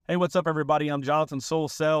Hey, what's up, everybody? I'm Jonathan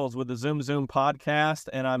Sewell with the Zoom Zoom podcast,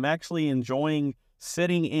 and I'm actually enjoying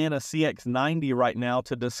sitting in a CX-90 right now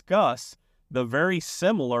to discuss the very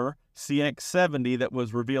similar CX-70 that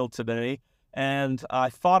was revealed today. And I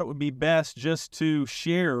thought it would be best just to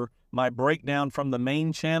share my breakdown from the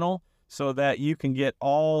main channel so that you can get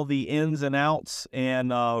all the ins and outs.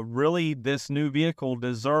 And really, this new vehicle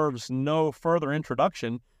deserves no further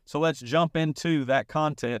introduction. So let's jump into that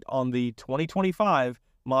content on the 2025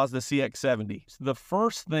 Mazda CX-70. The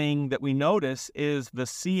first thing that we notice is the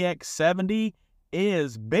CX-70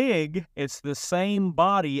 is big. It's the same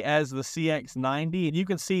body as the CX-90, and you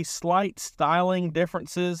can see slight styling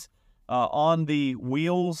differences on the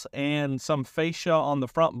wheels and some fascia on the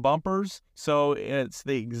front bumpers. So it's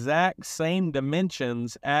the exact same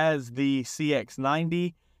dimensions as the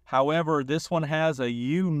CX-90. However, this one has a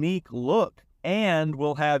unique look and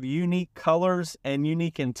will have unique colors and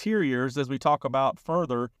unique interiors as we talk about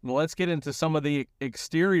further. Well, let's get into some of the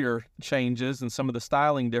exterior changes and some of the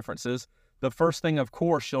styling differences. The first thing, of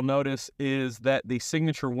course, you'll notice is that the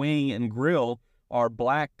signature wing and grille are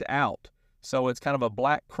blacked out. So it's kind of a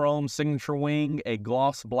black chrome signature wing, a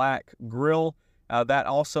gloss black grille. That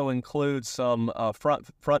also includes some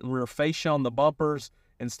front and rear fascia on the bumpers.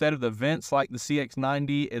 Instead of the vents like the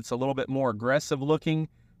CX-90, it's a little bit more aggressive looking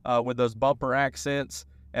with those bumper accents.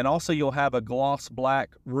 And also you'll have a gloss black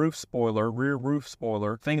roof spoiler, rear roof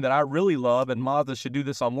spoiler. Thing that I really love, and Mazda should do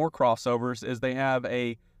this on more crossovers, is they have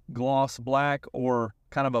a gloss black or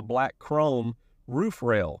kind of a black chrome roof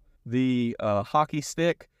rail. The hockey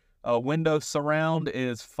stick window surround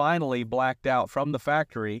is finally blacked out from the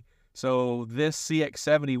factory. So this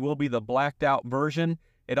CX-70 will be the blacked out version.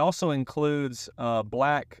 It also includes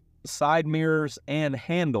black side mirrors and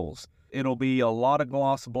handles. It'll be a lot of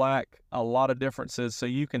gloss black, a lot of differences, so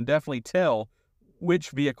you can definitely tell which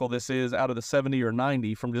vehicle this is out of the 70 or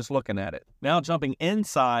 90 from just looking at it. Now jumping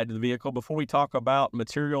inside the vehicle, before we talk about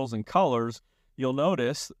materials and colors, you'll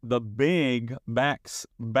notice the big back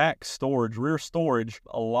storage, rear storage,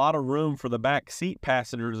 a lot of room for the back seat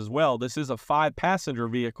passengers as well. This is a 5-passenger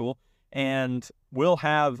vehicle and will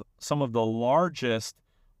have some of the largest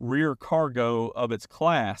rear cargo of its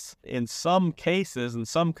class. In some cases, and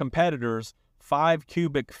some competitors, 5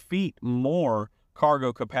 cubic feet more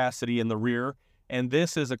cargo capacity in the rear, and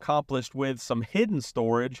this is accomplished with some hidden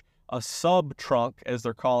storage, a sub trunk as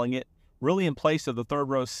they're calling it, really in place of the third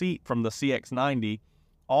row seat from the CX-90.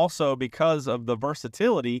 Also, because of the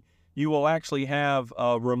versatility, you will actually have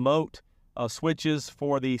remote switches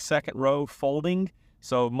for the second row folding.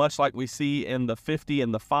 So much like we see in the 50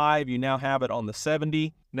 and the 5, you now have it on the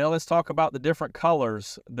 70. Now let's talk about the different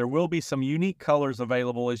colors. There will be some unique colors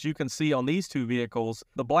available, as you can see on these two vehicles.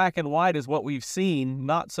 The black and white is what we've seen.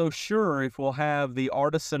 Not so sure if we'll have the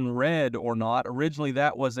Artisan Red or not. Originally,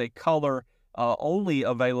 that was a color only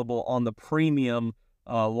available on the premium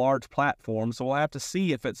large platform, so we'll have to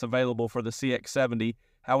see if it's available for the CX-70.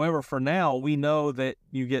 However, for now, we know that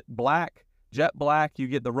you get black, jet black, you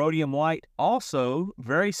get the rhodium white. Also,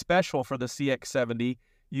 very special for the CX-70,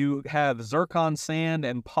 you have Zircon sand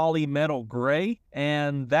and Polymetal gray,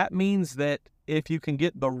 and that means that if you can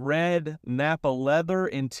get the red Nappa leather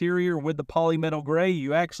interior with the Polymetal gray,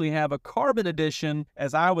 you actually have a carbon edition,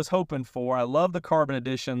 as I was hoping for. I love the carbon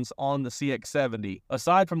editions on the CX-70.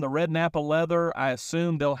 Aside from the red Nappa leather, I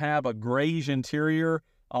assume they'll have a Greige interior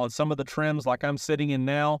on some of the trims like I'm sitting in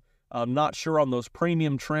now. I'm not sure on those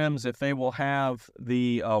premium trims if they will have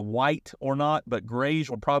the white or not, but Greige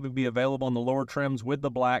will probably be available on the lower trims with the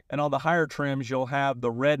black. And on the higher trims, you'll have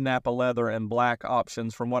the red Nappa leather and black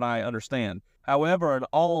options from what I understand. However, an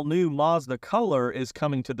all-new Mazda color is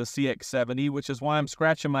coming to the CX-70, which is why I'm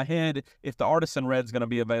scratching my head if the Artisan Red is going to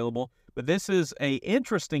be available. But this is an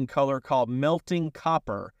interesting color called Melting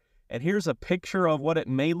Copper. And here's a picture of what it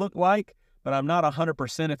may look like, but I'm not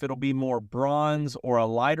 100% if it'll be more bronze or a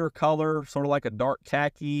lighter color, sort of like a dark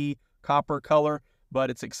khaki copper color. But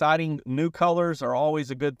it's exciting. New colors are always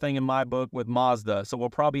a good thing in my book with Mazda. So we'll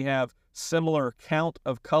probably have similar count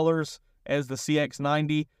of colors as the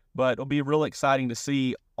CX-90, but it'll be real exciting to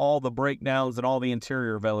see all the breakdowns and all the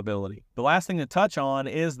interior availability. The last thing to touch on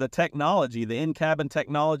is the technology, the in-cabin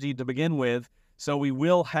technology to begin with. So we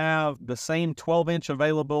will have the same 12-inch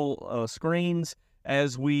available screens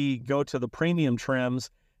as we go to the premium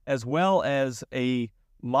trims, as well as a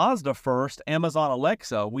Mazda first Amazon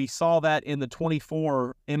Alexa. We saw that in the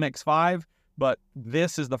 24 MX-5, but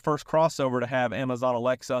this is the first crossover to have Amazon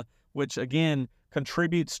Alexa, which again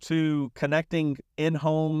contributes to connecting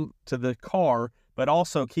in-home to the car, but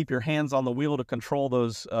also keep your hands on the wheel to control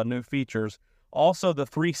those new features. Also, the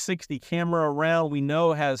 360 camera around we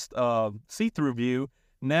know has see-through view.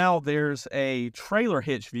 Now there's a trailer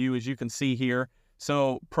hitch view, as you can see here.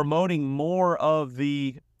 So promoting more of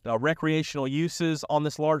the recreational uses on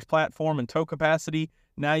this large platform and tow capacity.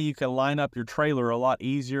 Now you can line up your trailer a lot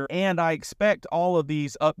easier. And I expect all of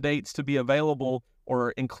these updates to be available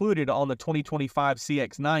or included on the 2025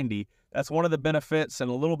 CX-90. That's one of the benefits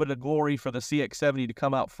and a little bit of glory for the CX-70 to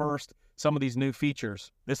come out first, some of these new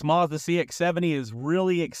features. This Mazda CX-70 is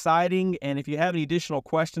really exciting, and if you have any additional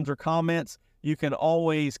questions or comments, you can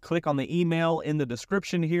always click on the email in the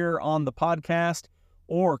description here on the podcast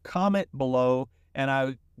or comment below, and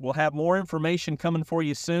I will have more information coming for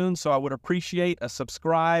you soon, so I would appreciate a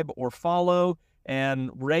subscribe or follow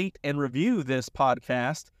and rate and review this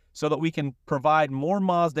podcast so that we can provide more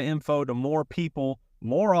Mazda info to more people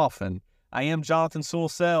more often. I am Jonathan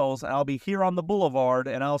Sewell. I'll be here on the Boulevard,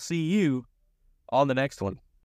 and I'll see you on the next one.